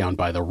ditch down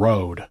by the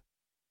road.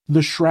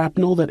 The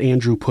shrapnel that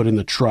Andrew put in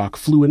the truck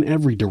flew in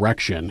every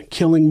direction,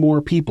 killing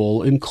more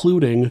people,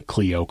 including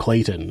Kehoe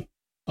Clayton.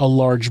 A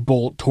large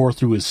bolt tore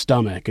through his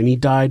stomach, and he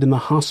died in the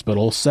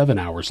hospital 7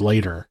 hours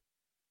later.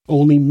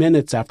 Only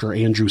minutes after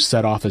Andrew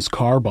set off his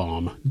car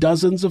bomb,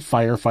 dozens of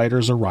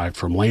firefighters arrived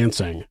from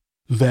Lansing.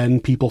 Then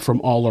people from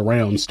all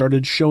around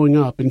started showing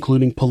up,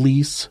 including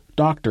police,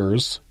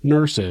 doctors,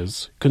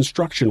 nurses,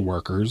 construction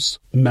workers,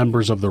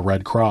 members of the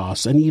Red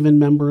Cross, and even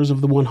members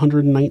of the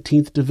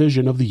 119th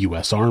Division of the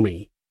U.S.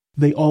 Army.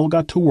 They all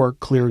got to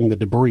work clearing the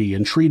debris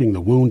and treating the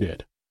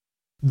wounded.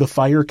 The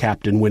fire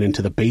captain went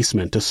into the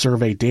basement to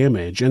survey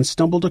damage and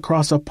stumbled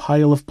across a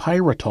pile of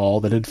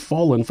pyritol that had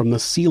fallen from the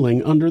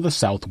ceiling under the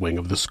south wing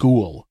of the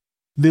school.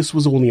 This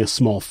was only a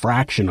small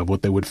fraction of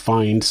what they would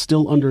find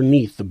still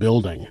underneath the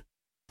building.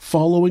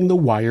 Following the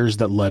wires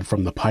that led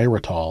from the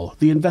pyritol,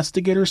 the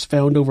investigators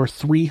found over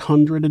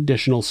 300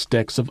 additional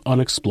sticks of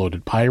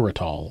unexploded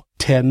pyritol,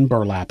 10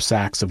 burlap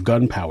sacks of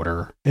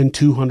gunpowder, and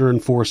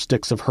 204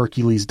 sticks of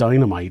Hercules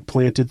dynamite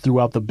planted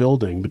throughout the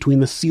building between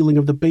the ceiling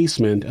of the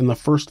basement and the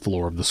first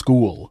floor of the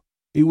school.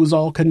 It was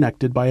all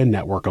connected by a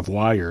network of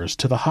wires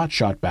to the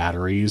hotshot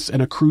batteries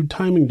and a crude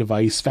timing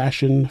device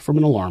fashioned from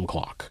an alarm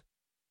clock.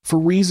 For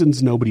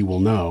reasons nobody will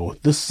know,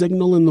 the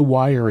signal in the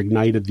wire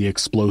ignited the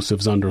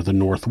explosives under the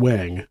north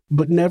wing,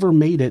 but never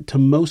made it to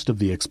most of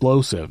the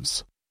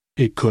explosives.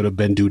 It could have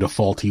been due to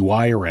faulty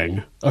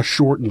wiring, a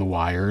short in the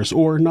wires,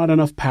 or not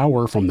enough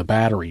power from the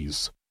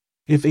batteries.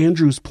 If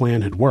Andrew's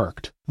plan had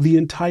worked, the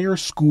entire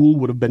school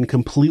would have been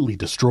completely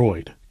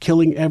destroyed,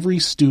 killing every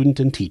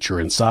student and teacher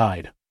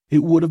inside.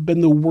 It would have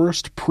been the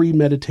worst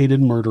premeditated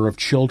murder of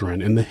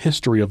children in the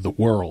history of the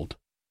world.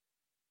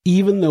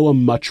 Even though a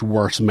much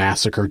worse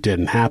massacre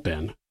didn't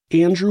happen,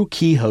 Andrew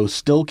Kehoe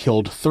still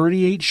killed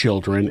 38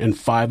 children and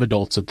 5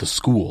 adults at the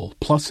school,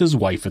 plus his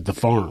wife at the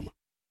farm.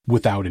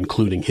 Without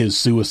including his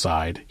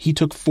suicide, he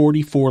took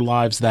 44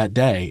 lives that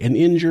day and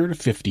injured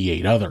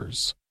 58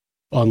 others.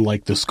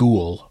 Unlike the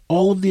school,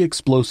 all of the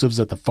explosives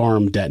at the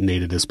farm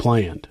detonated as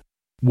planned.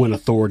 When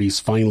authorities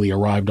finally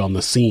arrived on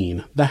the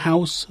scene, the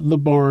house, the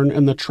barn,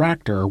 and the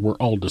tractor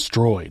were all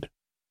destroyed.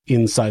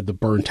 Inside the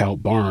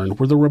burnt-out barn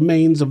were the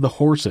remains of the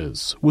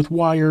horses, with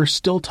wire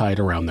still tied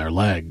around their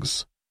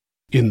legs.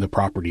 In the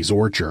property's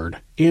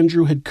orchard,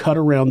 Andrew had cut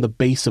around the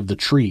base of the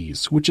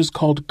trees, which is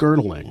called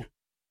girdling.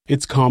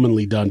 It's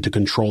commonly done to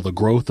control the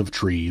growth of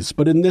trees,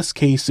 but in this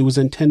case it was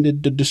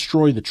intended to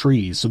destroy the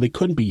trees so they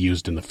couldn't be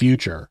used in the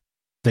future.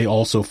 They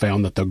also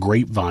found that the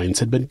grapevines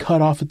had been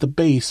cut off at the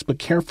base but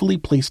carefully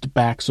placed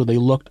back so they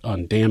looked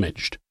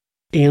undamaged.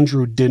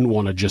 Andrew didn't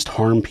want to just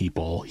harm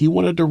people, he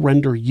wanted to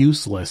render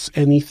useless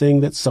anything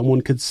that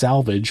someone could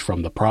salvage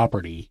from the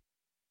property.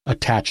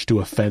 Attached to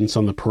a fence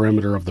on the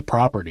perimeter of the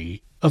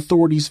property,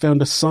 authorities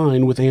found a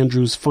sign with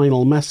Andrew's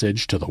final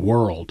message to the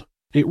world.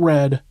 It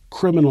read,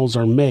 "Criminals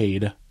are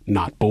made,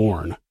 not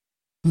born."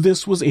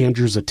 This was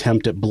Andrew's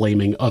attempt at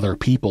blaming other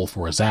people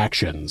for his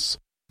actions.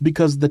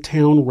 Because the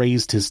town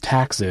raised his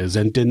taxes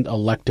and didn't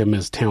elect him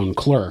as town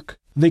clerk,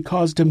 they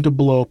caused him to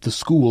blow up the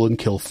school and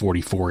kill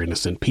 44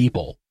 innocent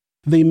people.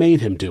 They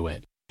made him do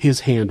it. His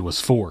hand was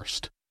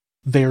forced.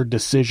 Their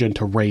decision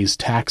to raise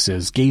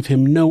taxes gave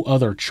him no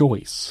other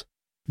choice.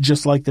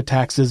 Just like the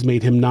taxes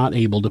made him not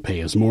able to pay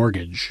his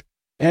mortgage.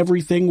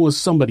 Everything was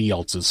somebody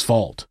else's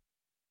fault.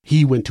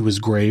 He went to his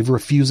grave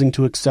refusing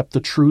to accept the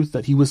truth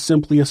that he was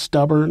simply a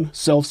stubborn,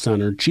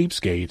 self-centered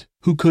cheapskate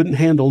who couldn't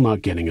handle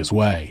not getting his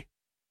way.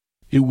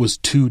 It was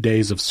 2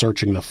 days of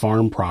searching the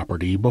farm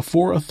property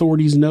before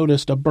authorities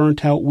noticed a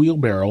burnt-out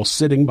wheelbarrow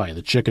sitting by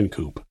the chicken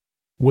coop.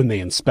 When they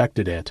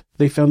inspected it,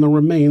 they found the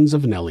remains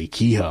of Nellie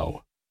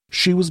Kehoe.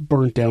 She was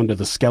burnt down to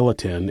the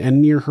skeleton,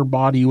 and near her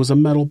body was a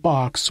metal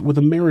box with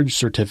a marriage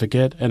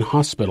certificate and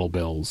hospital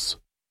bills.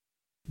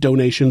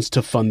 Donations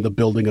to fund the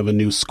building of a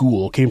new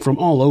school came from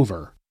all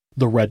over.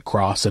 The Red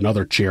Cross and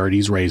other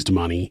charities raised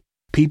money.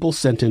 People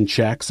sent in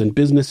checks and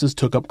businesses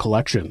took up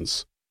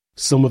collections.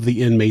 Some of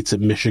the inmates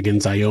at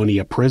Michigan's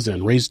Ionia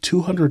prison raised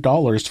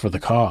 $200 for the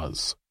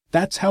cause.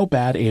 That's how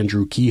bad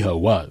Andrew Kehoe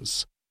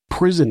was.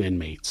 Prison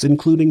inmates,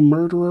 including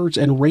murderers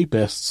and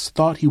rapists,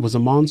 thought he was a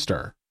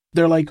monster.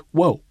 They're like,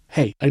 whoa,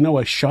 hey, I know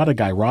I shot a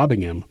guy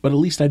robbing him, but at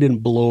least I didn't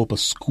blow up a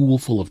school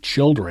full of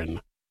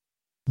children.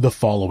 The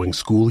following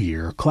school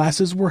year,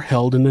 classes were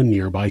held in a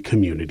nearby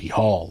community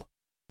hall.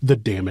 The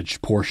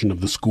damaged portion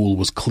of the school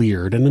was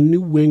cleared and a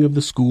new wing of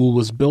the school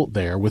was built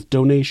there with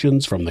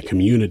donations from the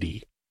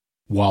community.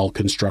 While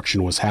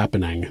construction was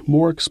happening,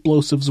 more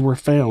explosives were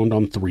found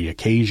on 3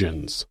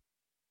 occasions.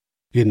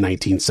 In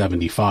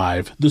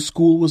 1975, the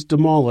school was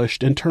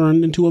demolished and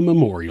turned into a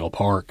memorial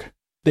park.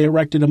 They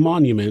erected a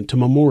monument to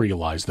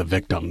memorialize the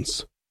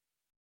victims.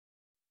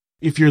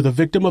 If you're the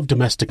victim of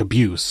domestic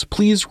abuse,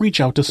 please reach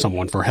out to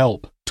someone for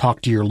help.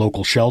 Talk to your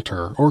local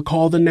shelter or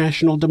call the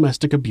National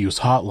Domestic Abuse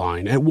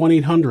Hotline at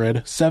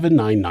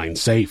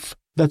 1-800-799-SAFE.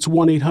 That's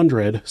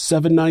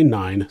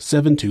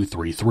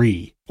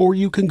 1-800-799-7233. Or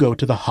you can go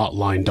to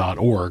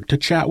thehotline.org to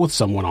chat with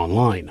someone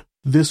online.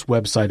 This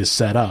website is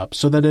set up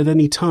so that at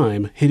any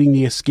time, hitting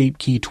the escape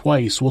key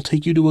twice will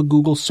take you to a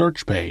Google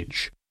search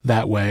page.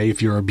 That way,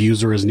 if your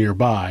abuser is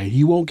nearby,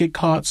 you won't get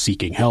caught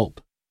seeking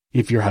help.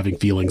 If you're having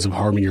feelings of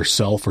harming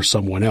yourself or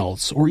someone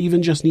else, or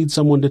even just need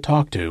someone to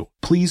talk to,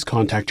 please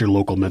contact your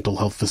local mental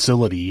health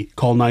facility,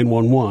 call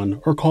 911,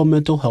 or call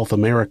Mental Health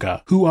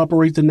America, who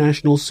operate the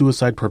National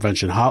Suicide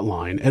Prevention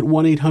Hotline at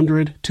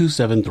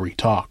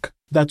 1-800-273-TALK.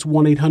 That's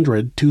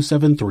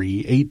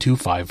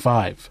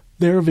 1-800-273-8255.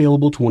 They're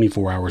available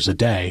 24 hours a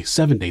day,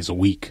 7 days a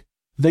week.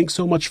 Thanks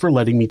so much for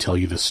letting me tell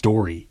you this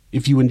story.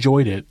 If you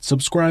enjoyed it,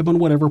 subscribe on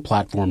whatever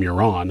platform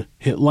you're on,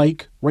 hit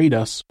like, rate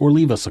us, or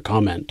leave us a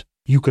comment.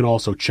 You can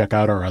also check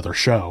out our other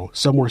show,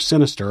 Somewhere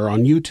Sinister,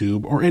 on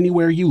YouTube or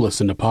anywhere you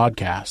listen to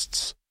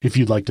podcasts. If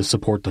you'd like to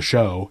support the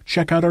show,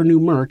 check out our new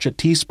merch at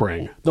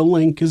Teespring. The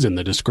link is in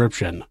the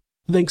description.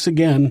 Thanks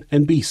again,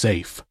 and be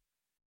safe.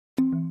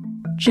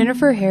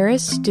 Jennifer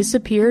Harris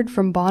disappeared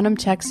from Bonham,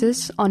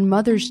 Texas on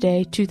Mother's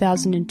Day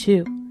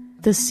 2002.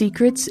 The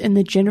secrets in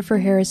the Jennifer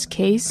Harris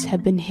case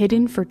have been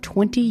hidden for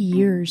 20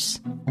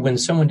 years. When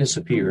someone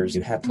disappears,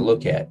 you have to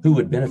look at who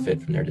would benefit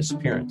from their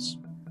disappearance.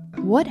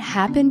 What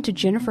happened to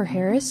Jennifer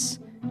Harris,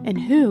 and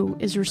who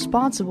is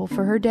responsible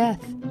for her death?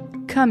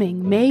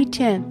 Coming May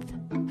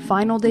 10th,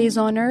 Final Days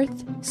on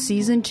Earth,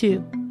 Season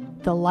 2,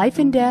 The Life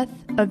and Death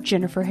of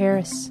Jennifer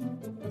Harris.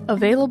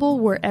 Available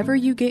wherever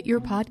you get your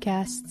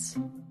podcasts.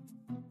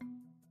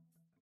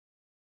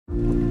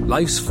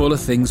 Life's full of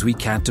things we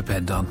can't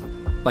depend on.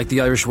 Like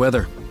the Irish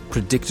weather,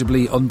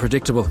 predictably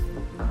unpredictable.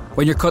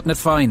 When you're cutting it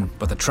fine,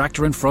 but the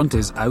tractor in front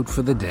is out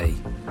for the day.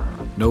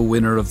 No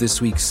winner of this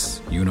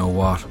week's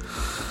you-know-what.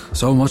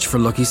 So much for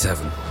Lucky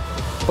 7.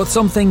 But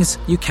some things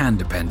you can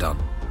depend on.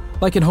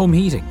 Like in home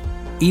heating.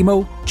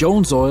 Emo,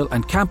 Jones Oil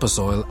and Campus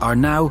Oil are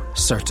now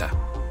Certa,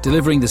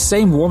 delivering the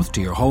same warmth to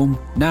your home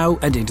now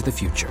and into the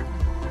future.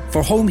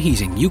 For home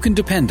heating you can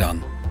depend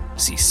on,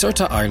 see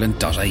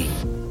CertaIreland.ie.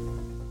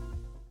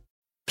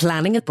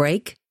 Planning a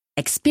break?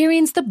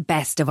 Experience the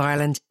best of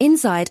Ireland,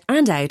 inside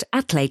and out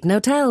at Clayton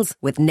Hotels.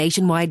 With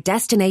nationwide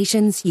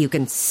destinations, you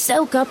can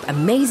soak up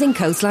amazing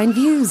coastline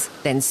views,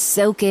 then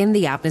soak in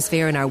the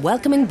atmosphere in our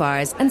welcoming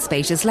bars and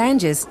spacious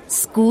lounges.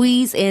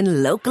 Squeeze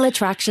in local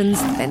attractions,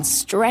 then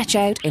stretch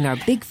out in our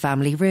big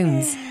family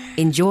rooms.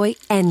 Enjoy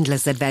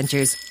endless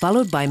adventures,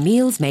 followed by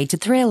meals made to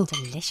thrill.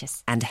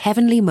 Delicious. And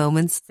heavenly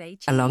moments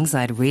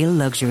alongside real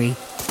luxury.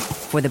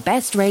 For the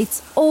best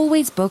rates,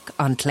 always book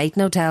on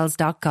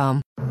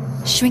ClaytonHotels.com.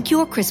 Shrink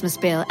your Christmas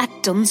bill at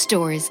Dunnes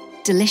Stores.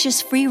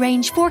 Delicious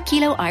free-range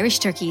 4-kilo Irish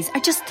turkeys are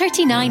just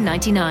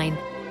 $39.99.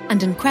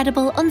 And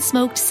incredible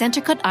unsmoked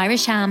centre-cut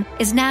Irish ham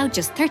is now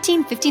just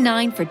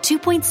 $13.59 for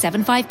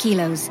 2.75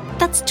 kilos.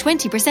 That's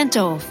 20%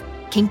 off.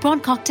 King prawn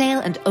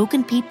cocktail and oak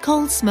and peat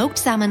cold smoked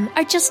salmon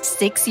are just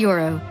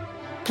 €6.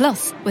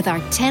 Plus, with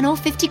our 10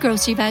 off 50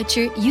 grocery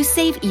voucher, you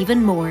save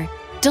even more.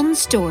 Dunnes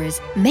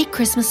Stores. Make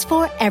Christmas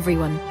for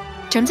everyone.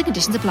 Terms and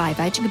conditions apply.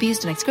 Voucher can be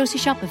used at next grocery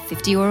shop of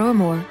 €50 or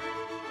more.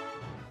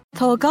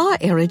 Tá gá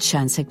irid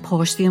seansig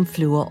páistí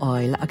flua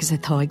oil agus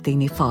atá ag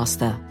daoine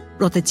fásta.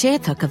 Rud a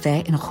déach a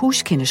bheith ina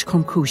chúiscinis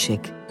chum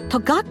cúisig. Tá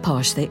gach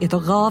páiste idir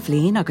 2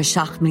 mbliain agus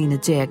 7 mbliana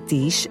déag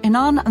díos in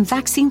an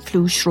vaccín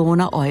flú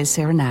sróna oil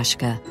sé ar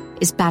náisce.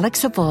 Is bailach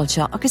sa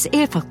bháilte agus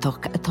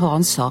éfachtach atá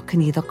an soc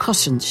in iad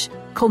cusins,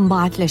 chum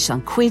maid leis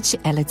an cuid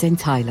eile den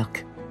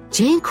teilech.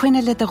 Jane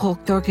cuine le a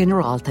Dr.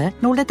 Generalta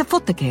nó le a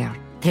Futagéir.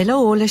 Tile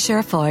óla sé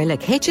ar fáil ag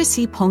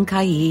hsc.ie/flu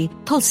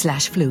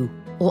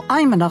ó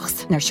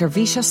aimimanacht nar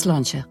seirbhíse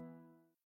sláinte.